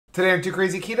Today on Two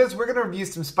Crazy Ketos, we're going to review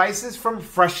some spices from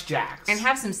FreshJax. And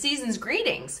have some seasons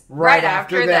greetings right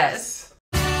after this.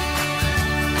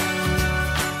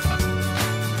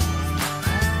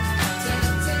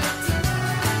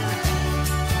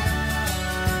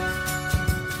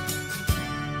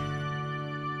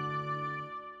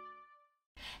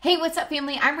 Hey, what's up,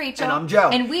 family? I'm Rachel. And I'm Joe.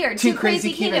 And we are Two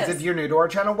Crazy Ketos. If you're new to our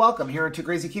channel, welcome. Here on Two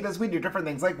Crazy Ketos, we do different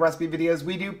things like recipe videos,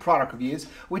 we do product reviews,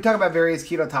 we talk about various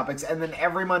keto topics, and then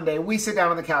every Monday, we sit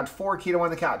down on the couch for Keto on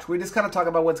the Couch. We just kind of talk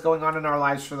about what's going on in our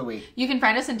lives for the week. You can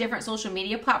find us on different social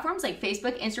media platforms like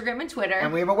Facebook, Instagram, and Twitter.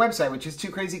 And we have a website, which is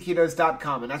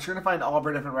twocrazyketos.com, and that's where you're going to find all of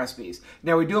our different recipes.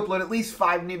 Now, we do upload at least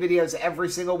 5 new videos every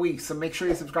single week, so make sure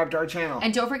you subscribe to our channel.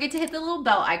 And don't forget to hit the little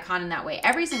bell icon, and that way,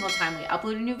 every single time we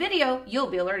upload a new video, you'll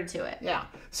be alerted to it. Yeah.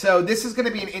 So this is going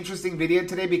to be an interesting video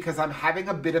today because I'm having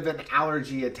a bit of an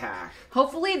allergy attack.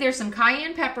 Hopefully there's some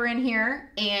cayenne pepper in here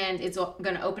and it's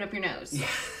going to open up your nose. Yeah.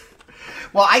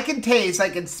 Well, I can taste, I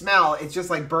can smell. It's just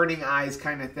like burning eyes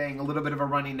kind of thing, a little bit of a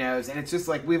runny nose. And it's just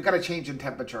like we've got a change in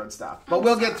temperature and stuff. But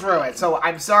we'll get through it. So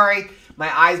I'm sorry.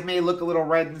 My eyes may look a little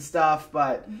red and stuff,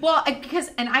 but... Well,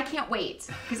 and I can't wait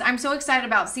because I'm so excited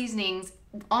about seasonings.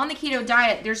 On the keto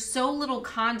diet, there's so little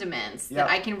condiments that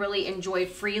I can really enjoy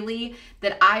freely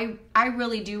that I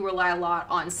really do rely a lot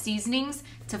on seasonings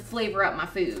to flavor up my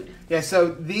food. Yeah, so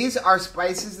these are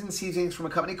spices and seasonings from a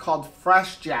company called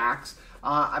FreshJax.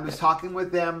 I was talking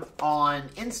with them on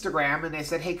Instagram, and they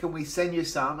said, hey, can we send you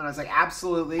some? And I was like,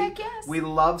 absolutely. Heck yes. We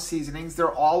love seasonings. They're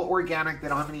all organic. They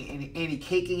don't have any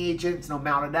caking agents, no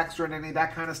maltodextrin, any of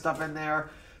that kind of stuff in there.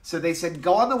 So they said,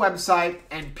 go on the website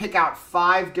and pick out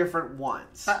 5 different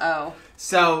ones. Uh-oh.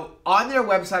 So on their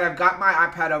website, I've got my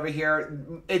iPad over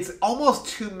here. It's almost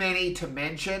too many to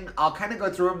mention. I'll kind of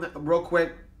go through them real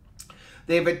quick.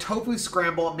 They have a tofu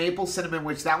scramble, maple cinnamon,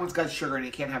 which that one's got sugar in it.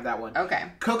 You can't have that one.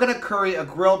 Okay. Coconut curry, a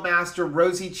grilled master,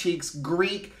 rosy cheeks,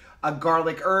 Greek, a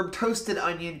garlic herb, toasted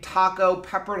onion, taco,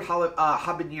 peppered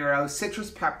habanero,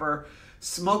 citrus pepper,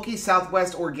 smoky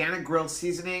Southwest organic grilled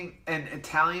seasoning, and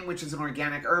Italian, which is an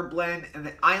organic herb blend, and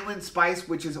the island spice,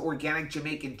 which is organic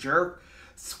Jamaican jerk,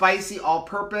 spicy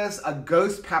all-purpose, a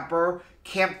ghost pepper,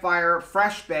 campfire,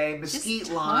 fresh bay,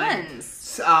 mesquite lime,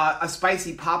 a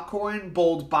spicy popcorn,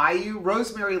 bold bayou,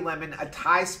 rosemary lemon, a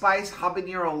Thai spice,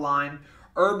 habanero lime,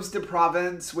 herbs de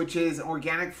Provence, which is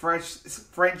organic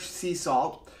French sea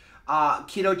salt,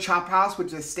 keto chop house,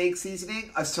 which is steak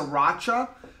seasoning, a sriracha,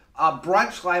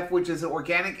 Brunch Life, which is an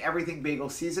organic everything bagel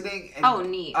seasoning.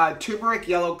 And, neat. Turmeric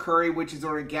yellow curry, which is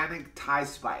organic Thai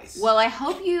spice. Well, I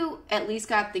hope you at least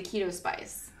got the keto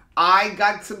spice. I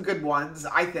got some good ones,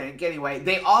 I think. Anyway,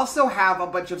 they also have a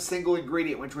bunch of single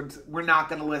ingredient, which we're not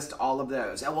going to list all of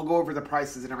those. And we'll go over the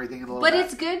prices and everything in a little bit. But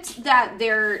it's good that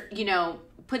they're,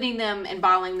 putting them and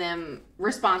bottling them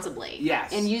responsibly.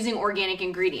 Yes. And using organic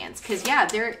ingredients. Because,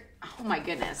 they're, oh my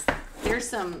goodness, there's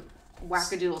some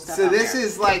wackadoodle stuff So out this there.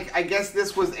 is like, I guess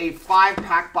this was a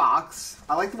 5-pack box.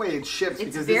 I like the way it ships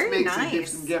because this makes a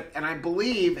different gift. And I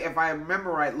believe, if I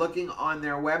remember right, looking on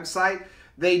their website,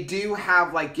 they do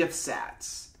have like gift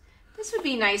sets. This would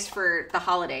be nice for the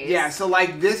holidays. Yeah, so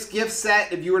like this gift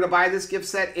set, if you were to buy this gift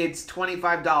set, it's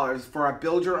 $25 for a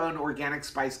build your own organic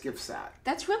spice gift set.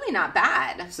 That's really not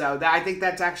bad. So I think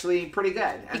that's actually pretty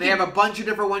good. And they have a bunch of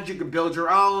different ones you can build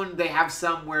your own. They have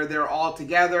some where they're all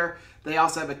together. They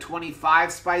also have a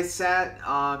 25 spice set.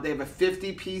 They have a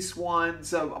 50-piece one.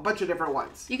 So a bunch of different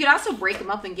ones. You could also break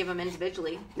them up and give them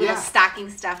individually. Little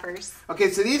stocking stuffers. Okay,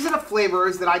 so these are the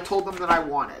flavors that I told them that I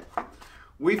wanted.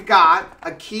 We've got a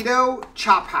keto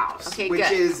chop house, which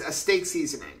is a steak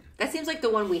seasoning. That seems like the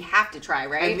one we have to try,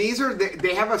 right? And these are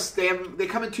they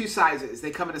come in 2 sizes. They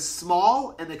come in a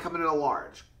small and they come in a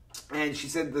large. And she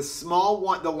said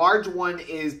the large one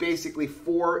is basically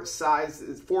 4 of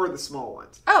the small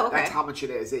ones. Oh, okay. That's how much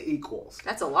it is. It equals.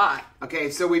 That's a lot.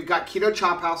 Okay, so we've got keto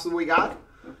chop house. What we got?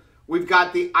 We've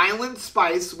got the island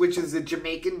spice, which is a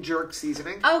Jamaican jerk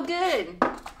seasoning. Oh, good.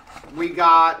 We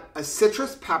got a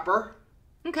citrus pepper.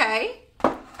 Okay.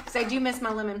 Because I do miss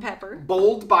my lemon pepper.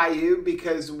 Bold Bayou,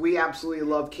 because we absolutely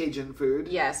love Cajun food.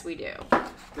 Yes, we do.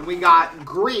 Then we got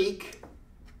Greek.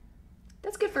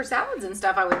 That's good for salads and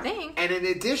stuff, I would think. And in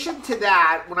addition to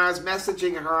that, when I was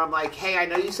messaging her, I'm like, hey, I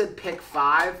know you said pick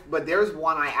 5, but there's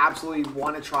one I absolutely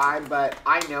want to try, but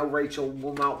I know Rachel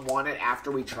will not want it after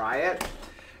we try it.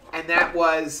 And that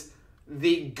was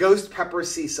the ghost pepper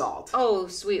sea salt. Oh,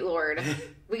 sweet Lord.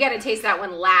 We got to taste that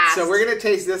one last. So we're going to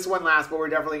taste this one last, but we're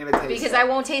definitely going to taste it. Because I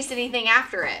won't taste anything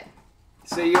after it.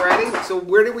 So you ready? So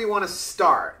where do we want to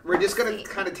start? We're just going to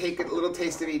kind of take a little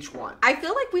taste of each one. I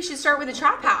feel like we should start with the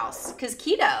Chop House because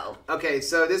keto. Okay,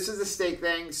 so this is the steak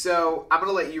thing. So I'm going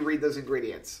to let you read those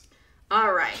ingredients.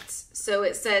 All right. So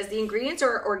it says the ingredients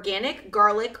are organic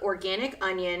garlic, organic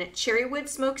onion, cherrywood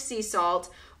smoked sea salt,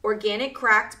 organic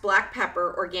cracked black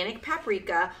pepper, organic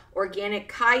paprika, organic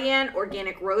cayenne,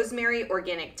 organic rosemary,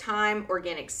 organic thyme,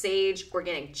 organic sage,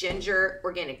 organic ginger,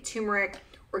 organic turmeric,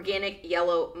 organic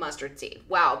yellow mustard seed.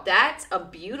 Wow, that's a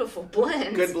beautiful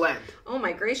blend. Good blend. Oh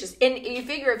my gracious. And you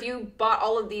figure if you bought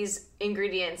all of these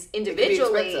ingredients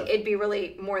individually, it'd be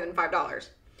really more than $5.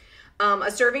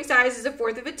 A serving size is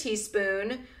 1/4 of a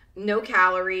teaspoon, no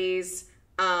calories,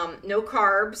 no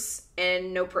carbs,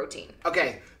 and no protein.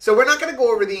 Okay, so we're not going to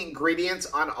go over the ingredients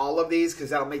on all of these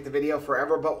because that'll make the video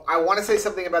forever, but I want to say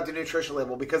something about the nutrition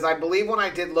label because I believe when I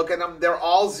did look at them, they're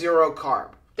all 0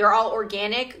 carb. They're all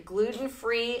organic,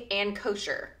 gluten-free, and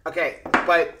kosher. Okay,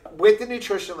 but with the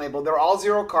nutrition label, they're all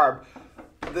 0 carb.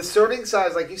 The serving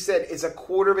size, like you said, is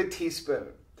 1/4 of a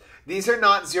teaspoon. These are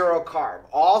not 0 carb.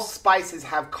 All spices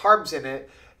have carbs in it.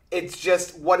 It's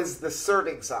just what is the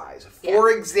serving size.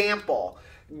 For example,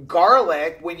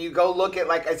 garlic, when you go look at,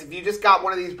 like, as if you just got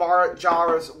one of these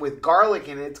jars with garlic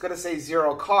in it, it's going to say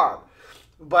 0 carb.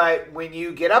 But when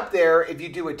you get up there, if you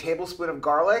do a tablespoon of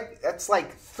garlic, that's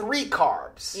like 3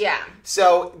 carbs. Yeah.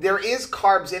 So there is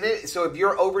carbs in it. So if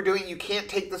you're overdoing it, you can't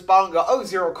take this bottle and go, oh,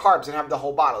 0 carbs and have the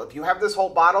whole bottle. If you have this whole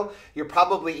bottle, you're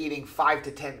probably eating 5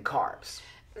 to 10 carbs.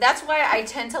 That's why I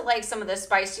tend to like some of the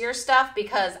spicier stuff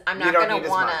because I'm not going to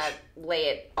want to lay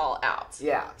it all out.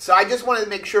 Yeah. So I just wanted to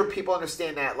make sure people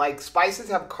understand that. Like, spices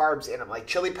have carbs in them. Like,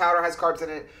 chili powder has carbs in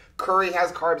it. Curry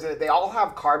has carbs in it. They all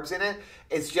have carbs in it.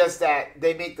 It's just that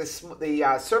they make the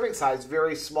serving size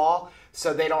very small,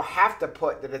 so they don't have to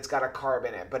put that it's got a carb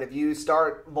in it. But if you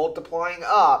start multiplying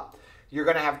up, you're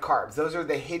going to have carbs. Those are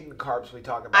the hidden carbs we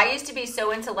talk about. I used to be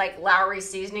so into, like, Lowry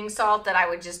seasoning salt that I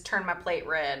would just turn my plate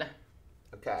red.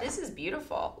 Okay. This is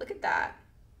beautiful. Look at that.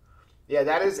 Yeah,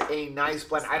 that is a nice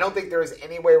blend. I don't think there's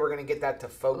any way we're going to get that to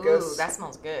focus. Ooh, that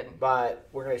smells good. But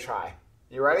we're going to try.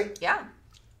 You ready? Yeah.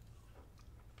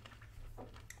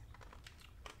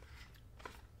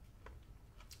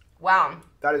 Wow.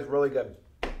 That is really good.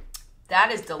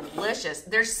 That is delicious.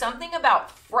 There's something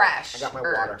about fresh I got my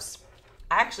herbs. water.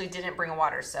 I actually didn't bring a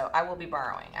water, so I will be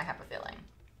borrowing. I have a feeling.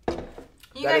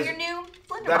 You That got is- your new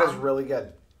blender That is bomb. really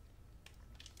good.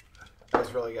 That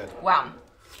is really good. Wow.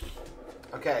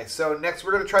 Okay, so next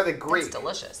we're going to try the Greek. That's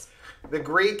delicious. The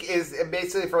Greek is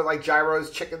basically for like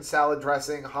gyros, chicken salad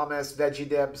dressing, hummus, veggie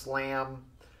dips, lamb.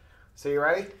 So you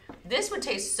ready? This would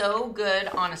taste so good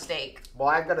on a steak. Well,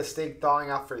 I've got a steak thawing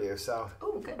out for you, so.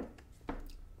 Ooh, good.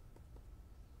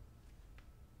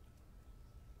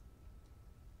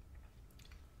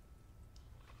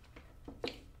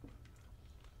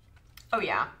 Oh,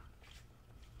 yeah.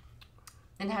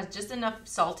 And it has just enough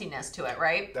saltiness to it,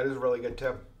 right? That is really good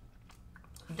too.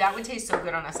 That would taste so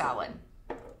good on a salad.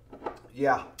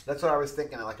 Yeah, that's what I was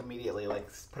thinking, like immediately, like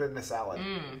put it in a salad.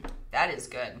 That is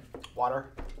good. Water.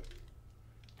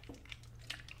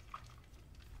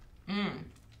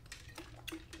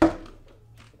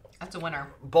 That's a winner.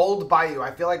 Bold by you.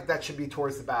 I feel like that should be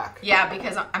towards the back. Yeah,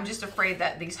 because I'm just afraid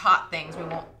that these hot things, we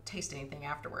won't taste anything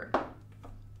afterward.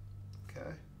 Okay.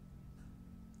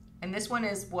 And this one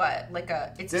is what? Like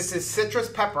a... This is citrus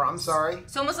pepper. I'm sorry.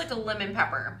 It's almost like a lemon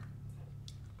pepper.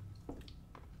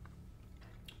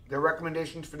 Their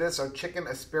recommendations for this are chicken,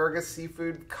 asparagus,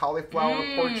 seafood, cauliflower,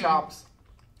 pork chops.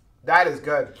 That is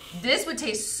good. This would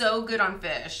taste so good on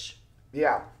fish.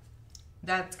 Yeah.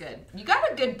 That's good. You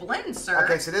got a good blend, sir.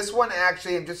 Okay, so this one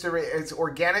actually, it's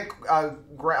organic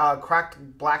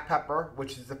cracked black pepper,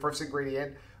 which is the first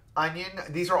ingredient. Onion.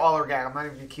 These are all organic. I'm not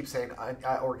even going to keep saying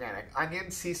organic. Onion,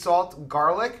 sea salt,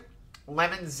 garlic,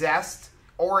 lemon zest,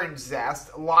 orange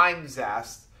zest, lime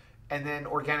zest, and then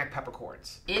organic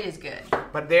peppercorns. It is good.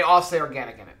 But they all say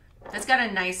organic in it. It's got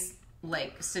a nice,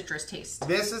 like, citrus taste.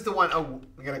 This is the one, oh,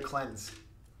 we got to cleanse.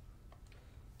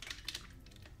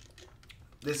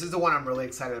 This is the one I'm really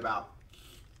excited about.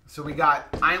 So we got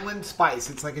Island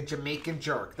Spice. It's like a Jamaican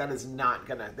jerk. That is not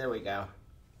gonna, there we go.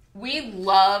 We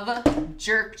love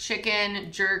jerk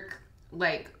chicken, jerk,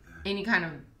 like, any kind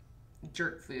of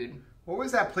jerk food. What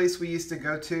was that place we used to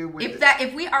go to? With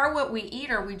If we are what we eat,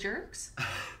 are we jerks?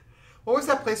 What was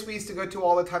that place we used to go to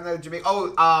all the time? That Jamaica.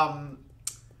 Oh,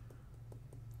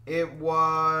 it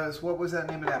was, what was that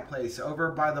name of that place?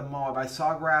 Over by the mall, by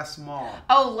Sawgrass Mall.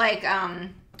 Oh, like,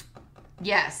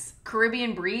 yes,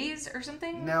 Caribbean Breeze or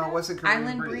something? No, it wasn't Caribbean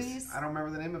Island Breeze. I don't remember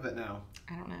the name of it now.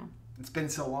 I don't know. It's been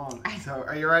so long. So,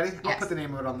 are you ready? Yes. I'll put the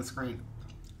name of it on the screen.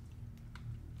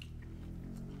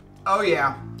 Oh,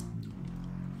 yeah.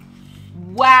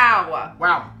 Wow.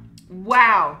 Wow.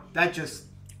 Wow. That just...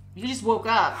 You just woke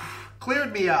up.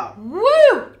 Cleared me up.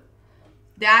 Woo!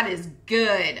 That is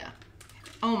good.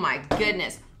 Oh my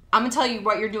goodness. I'm going to tell you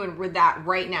what you're doing with that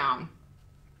right now.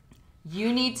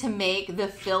 You need to make the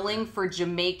filling for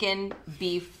Jamaican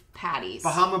beef patties.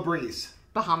 Bahama Breeze.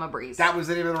 Bahama Breeze. That was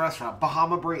the name of the restaurant.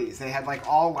 Bahama Breeze. They had like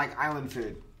all like island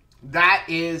food. That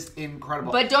is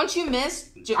incredible. But don't you miss...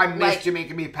 I miss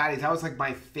Jamaican beef patties. That was like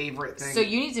my favorite thing. So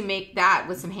you need to make that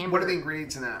with some hamburger. What are the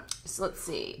ingredients in that? So let's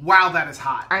see. Wow, that is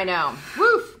hot. I know.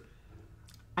 Woof.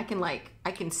 I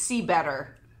can see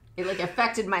better. It like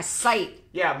affected my sight.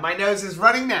 Yeah, my nose is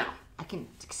running now. I can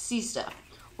see stuff.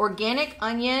 Organic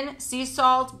onion, sea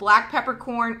salt, black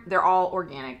peppercorn. They're all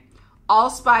organic.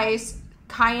 Allspice,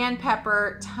 cayenne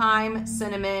pepper, thyme,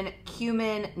 cinnamon,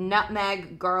 cumin,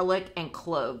 nutmeg, garlic, and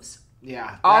cloves.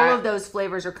 Yeah. All of those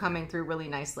flavors are coming through really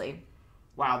nicely.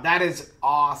 Wow, that is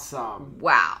awesome.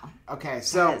 Wow. Okay,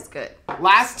 so that is good.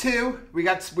 Last two, we're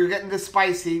getting to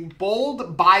spicy.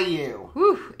 Bold Bayou.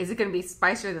 Whew, is it going to be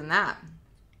spicier than that?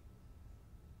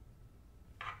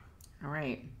 All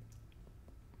right.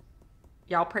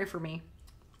 Y'all pray for me.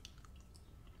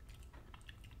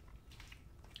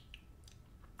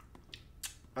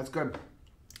 That's good.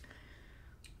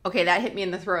 Okay, that hit me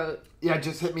in the throat. Yeah, it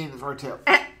just hit me in the throat too.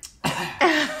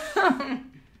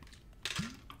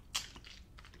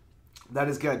 That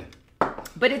is good.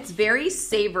 But it's very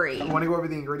savory. You want to go over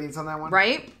the ingredients on that one?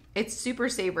 Right? It's super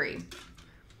savory.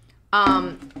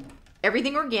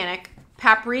 Everything organic.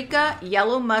 Paprika,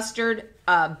 yellow mustard,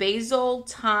 basil,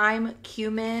 thyme,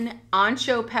 cumin,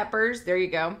 ancho peppers. There you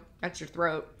go. That's your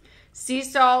throat. Sea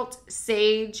salt,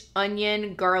 sage,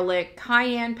 onion, garlic,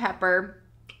 cayenne pepper,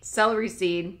 celery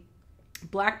seed,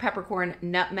 black peppercorn,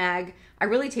 nutmeg. I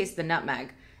really taste the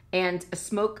nutmeg. And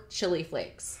smoked chili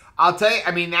flakes. I'll tell you,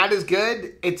 I mean, that is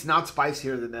good. It's not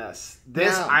spicier than this.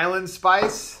 This island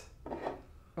spice.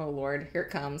 Oh, Lord. Here it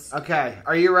comes. Okay.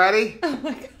 Are you ready? Oh,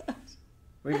 my gosh.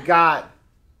 We've got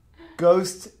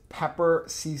ghost pepper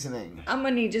seasoning. I'm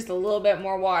going to need just a little bit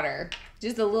more water.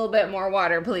 Just a little bit more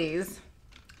water, please.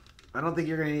 I don't think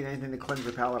you're going to need anything to cleanse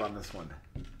your palate on this one.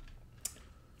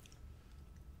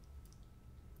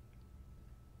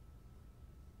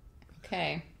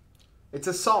 Okay. It's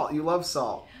a salt. You love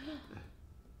salt.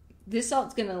 This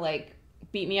salt's going to, like,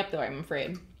 beat me up, though, I'm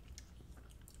afraid.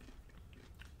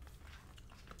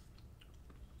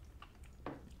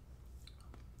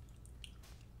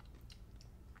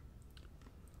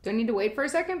 Do I need to wait for a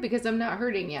second? Because I'm not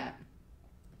hurting yet.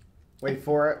 Wait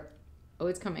for it. Oh,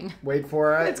 it's coming. Wait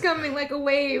for it. It's coming like a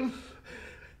wave.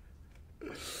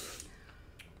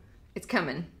 It's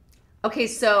coming. Okay,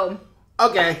 so...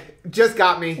 Okay, just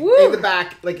got me. Woo! In the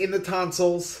back, like in the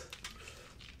tonsils.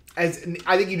 I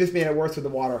think you just made it worse with the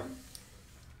water.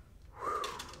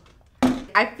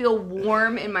 I feel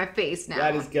warm in my face now.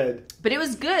 That is good. But it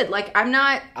was good. Like, I'm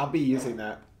not... I'll be using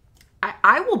that.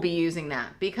 I will be using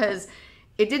that because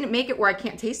it didn't make it where I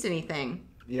can't taste anything.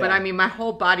 Yeah. But, I mean, my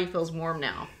whole body feels warm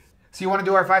now. So you want to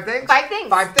do our 5 things? 5 things.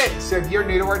 5 things. So if you're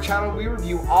new to our channel, we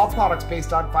review all products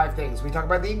based on 5 things. We talk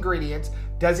about the ingredients.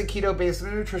 Does it keto based on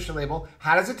a nutrition label?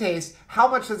 How does it taste? How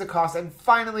much does it cost? And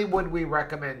finally, would we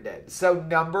recommend it? So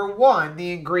number 1,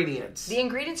 the ingredients. The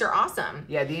ingredients are awesome.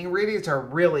 Yeah, the ingredients are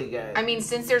really good. I mean,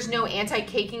 since there's no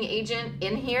anti-caking agent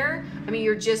in here, I mean,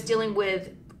 you're just dealing with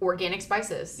organic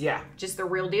spices. Yeah. Just the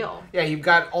real deal. Yeah, you've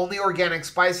got only organic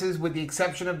spices with the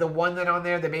exception of the one that on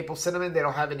there, the maple cinnamon. They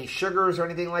don't have any sugars or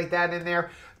anything like that in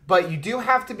there. But you do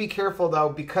have to be careful, though,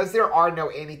 because there are no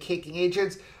anti-caking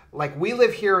agents. Like, we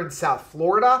live here in South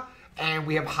Florida, and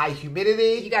we have high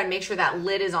humidity. You got to make sure that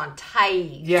lid is on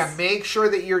tight. Yeah, make sure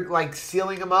that you're, like,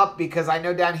 sealing them up, because I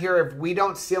know down here, if we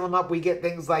don't seal them up, we get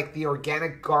things like the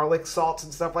organic garlic salts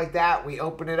and stuff like that. We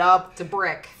open it up. It's a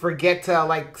brick. Forget to,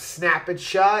 like, snap it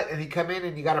shut, and you come in,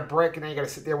 and you got a brick, and then you got to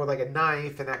sit there with, like, a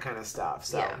knife and that kind of stuff.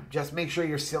 So just make sure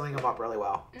you're sealing them up really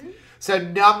well. Mm-hmm. So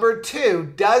number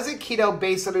 2, does it keto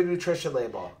based on a nutrition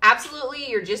label?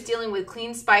 Absolutely. You're just dealing with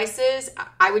clean spices.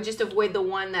 I would just avoid the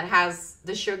one that has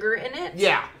the sugar in it.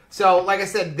 Yeah. So like I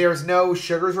said, there's no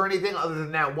sugars or anything other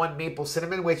than that one maple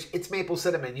cinnamon, which it's maple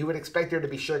cinnamon. You would expect there to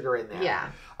be sugar in there.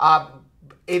 Yeah.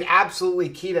 It absolutely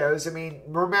ketos. I mean,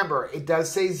 remember, it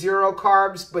does say 0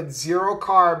 carbs, but 0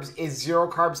 carbs is 0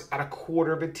 carbs at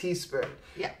 1/4 teaspoon.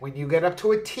 Yeah. When you get up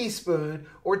to a teaspoon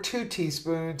or 2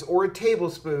 teaspoons or a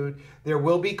tablespoon, there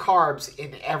will be carbs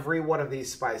in every one of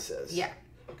these spices. Yeah.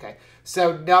 Okay.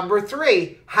 So number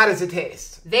 3, how does it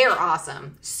taste? They're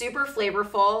awesome. Super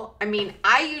flavorful. I mean,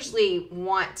 I usually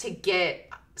want to get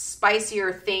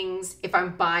spicier things if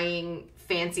I'm buying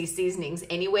fancy seasonings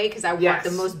anyway because I want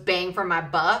the most bang for my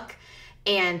buck.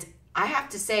 And I have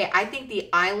to say, I think the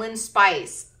island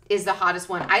spice is the hottest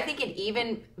one. I think it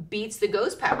even beats the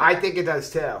ghost pepper. I think it does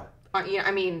too. Yeah,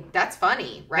 I mean, that's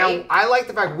funny, right? Now, I like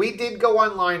the fact we did go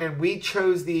online and we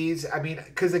chose these. I mean,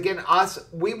 because again,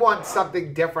 we want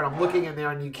something different. I'm looking in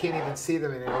there and you can't even see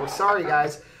them in there. We're sorry,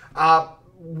 guys.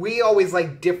 We always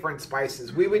like different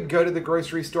spices. We would go to the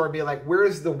grocery store and be like,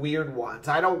 where's the weird ones?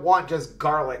 I don't want just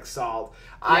garlic salt.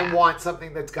 I want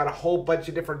something that's got a whole bunch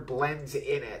of different blends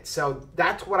in it. So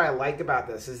that's what I like about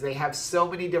this, is they have so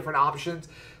many different options.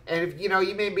 And if, you know,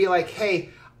 you may be like,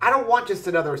 hey, I don't want just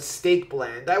another steak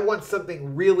blend. I want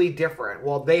something really different.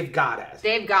 Well, they've got it.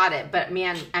 They've got it. But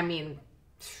man, I mean,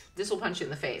 this will punch you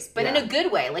in the face. But in a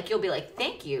good way. Like, you'll be like,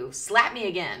 thank you. Slap me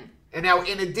again. And now,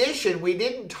 in addition, we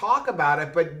didn't talk about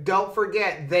it, but don't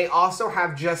forget, they also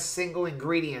have just single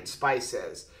ingredient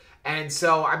spices. And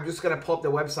so I'm just going to pull up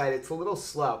the website. It's a little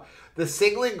slow. The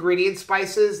single ingredient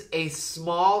spices, a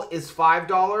small is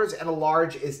 $5 and a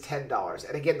large is $10.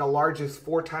 And again, the large is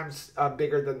 4 times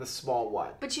bigger than the small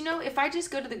one. But you know, if I just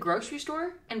go to the grocery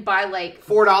store and buy like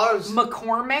 $4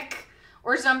 McCormick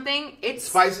or something, it's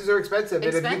spices are expensive.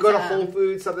 And if you go to Whole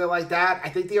Foods, something like that, I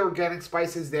think the organic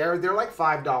spices they're like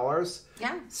 $5.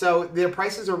 Yeah. So their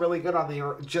prices are really good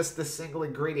on just the single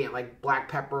ingredient, like black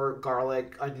pepper,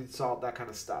 garlic, onion, salt, that kind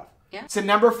of stuff. Yeah. So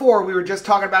number 4, we were just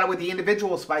talking about it with the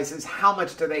individual spices. How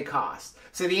much do they cost?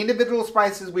 So the individual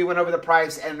spices, we went over the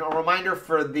price, and a reminder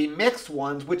for the mixed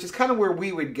ones, which is kind of where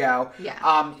we would go.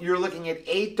 Yeah. You're looking at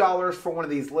 $8 for one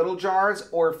of these little jars,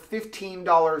 or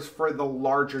 $15 for the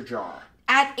larger jar.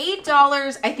 At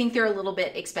 $8, I think they're a little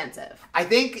bit expensive. I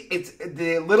think it's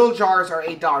the little jars are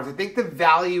 $8. I think the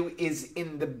value is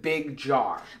in the big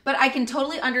jar. But I can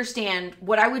totally understand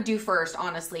what I would do first,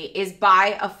 honestly, is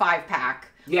buy a 5-pack.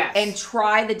 Yes. And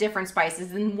try the different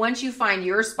spices. And once you find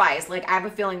your spice, like I have a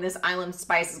feeling this island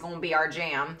spice is going to be our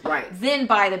jam. Right. Then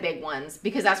buy the big ones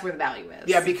because that's where the value is.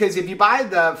 Yeah, because if you buy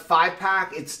the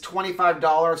 5-pack, it's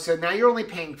 $25. So now you're only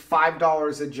paying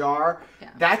 $5 a jar. Yeah.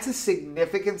 That's a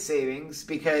significant savings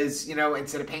because, you know,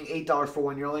 instead of paying $8 for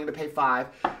one, you're only going to pay $5.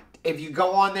 If you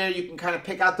go on there, you can kind of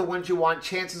pick out the ones you want.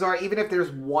 Chances are, even if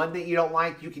there's one that you don't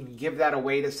like, you can give that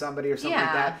away to somebody or something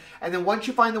like that. And then once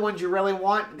you find the ones you really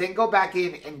want, then go back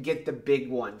in and get the big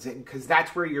ones, because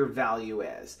that's where your value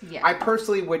is. Yeah. I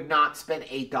personally would not spend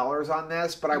 $8 on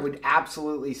this, but I would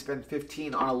absolutely spend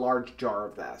 $15 on a large jar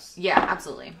of this. Yeah,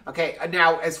 absolutely. Okay,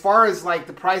 now as far as like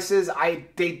the prices, I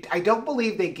don't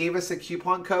believe they gave us a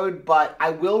coupon code, but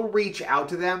I will reach out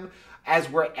to them as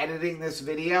we're editing this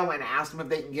video and ask them if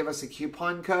they can give us a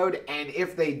coupon code. And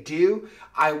if they do,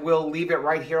 I will leave it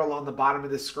right here along the bottom of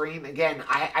the screen. Again,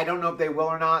 I don't know if they will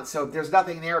or not. So if there's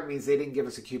nothing there, it means they didn't give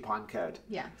us a coupon code.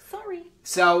 Yeah, sorry.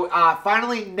 So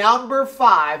finally, number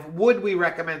 5, would we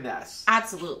recommend this?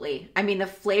 Absolutely. I mean, the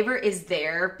flavor is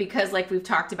there because like we've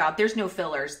talked about, there's no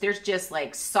fillers. There's just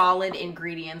like solid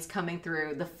ingredients coming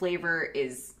through. The flavor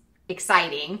is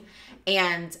exciting.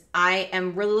 And I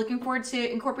am really looking forward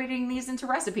to incorporating these into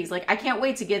recipes. Like, I can't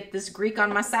wait to get this Greek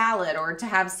on my salad or to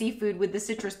have seafood with the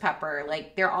citrus pepper.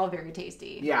 Like, they're all very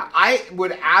tasty. Yeah, I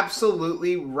would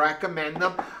absolutely recommend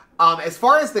them. As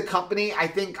far as the company, I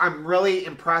think I'm really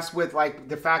impressed with like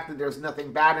the fact that there's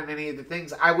nothing bad in any of the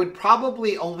things. I would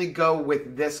probably only go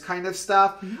with this kind of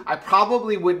stuff. Mm-hmm. I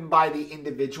probably wouldn't buy the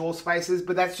individual spices,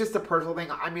 but that's just a personal thing.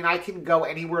 I mean, I can go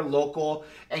anywhere local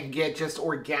and get just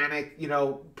organic, you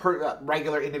know,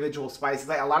 regular individual spices.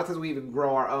 Like a lot of times we even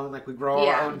grow our own. Like we grow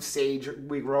our own sage,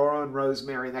 we grow our own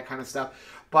rosemary, and that kind of stuff.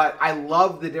 But I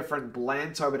love the different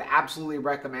blends, so I would absolutely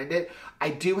recommend it.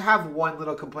 I do have one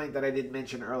little complaint that I didn't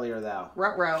mention earlier, though.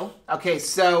 Ruh-roh. Okay,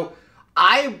 so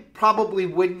I probably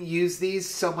wouldn't use these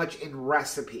so much in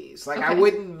recipes. Like, I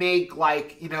wouldn't make,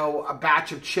 like, you know, a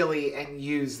batch of chili and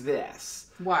use this.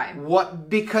 Why?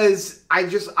 Because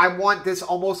I want this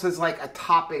almost as like a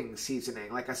topping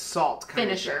seasoning, like a salt kind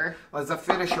finisher. As a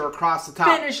finisher across the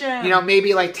top. Finisher. You know,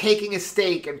 maybe like taking a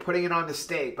steak and putting it on the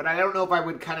steak. But I don't know if I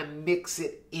would kind of mix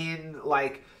it in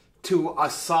like to a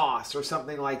sauce or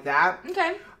something like that.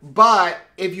 Okay. But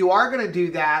if you are going to do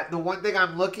that, the one thing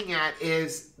I'm looking at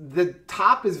is the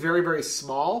top is very, very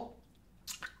small.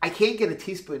 I can't get a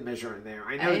teaspoon measure in there.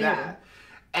 I know that.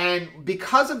 And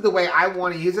because of the way I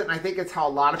want to use it, and I think it's how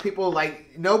a lot of people,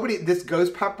 like, this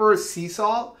ghost pepper is sea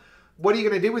salt. What are you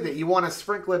going to do with it? You want to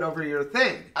sprinkle it over your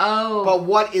thing. Oh. But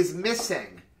what is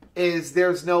missing is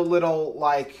there's no little,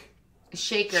 like,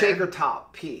 shaker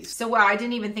top piece. So, wow, I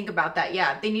didn't even think about that.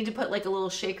 Yeah, they need to put, like, a little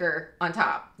shaker on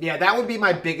top. Yeah, that would be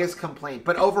my biggest complaint.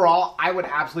 But overall, I would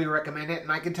absolutely recommend it.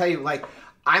 And I can tell you, like,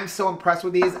 I'm so impressed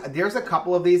with these. There's a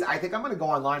couple of these. I think I'm going to go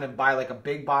online and buy like a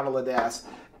big bottle of this.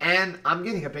 And I'm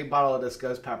getting a big bottle of this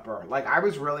ghost pepper. Like, I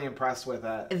was really impressed with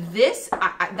it. This,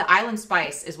 the island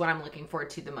spice is what I'm looking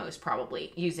forward to the most,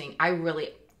 probably, using.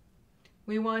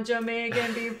 We want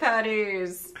Jamaican beef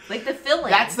patties. Like, the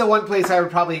filling. That's the one place I would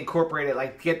probably incorporate it.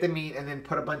 Like, get the meat and then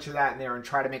put a bunch of that in there and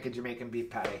try to make a Jamaican beef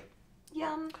patty.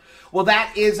 Yum. Well,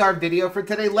 that is our video for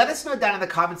today. Let us know down in the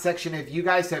comment section if you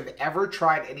guys have ever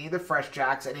tried any of the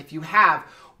FreshJax. And if you have,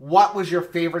 what was your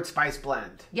favorite spice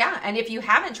blend? Yeah, and if you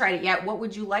haven't tried it yet, what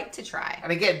would you like to try?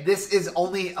 And again, this is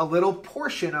only a little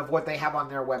portion of what they have on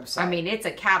their website. I mean, it's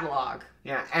a catalog.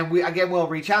 Yeah, and we'll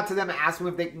reach out to them and ask them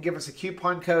if they can give us a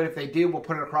coupon code. If they do, we'll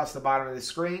put it across the bottom of the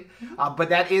screen. But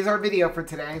that is our video for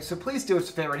today. So please do us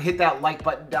a favor and hit that like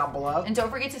button down below. And don't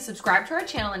forget to subscribe to our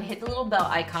channel and hit the little bell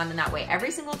icon. And that way,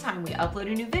 every single time we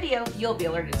upload a new video, you'll be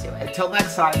alerted to it. Until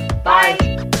next time,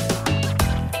 bye.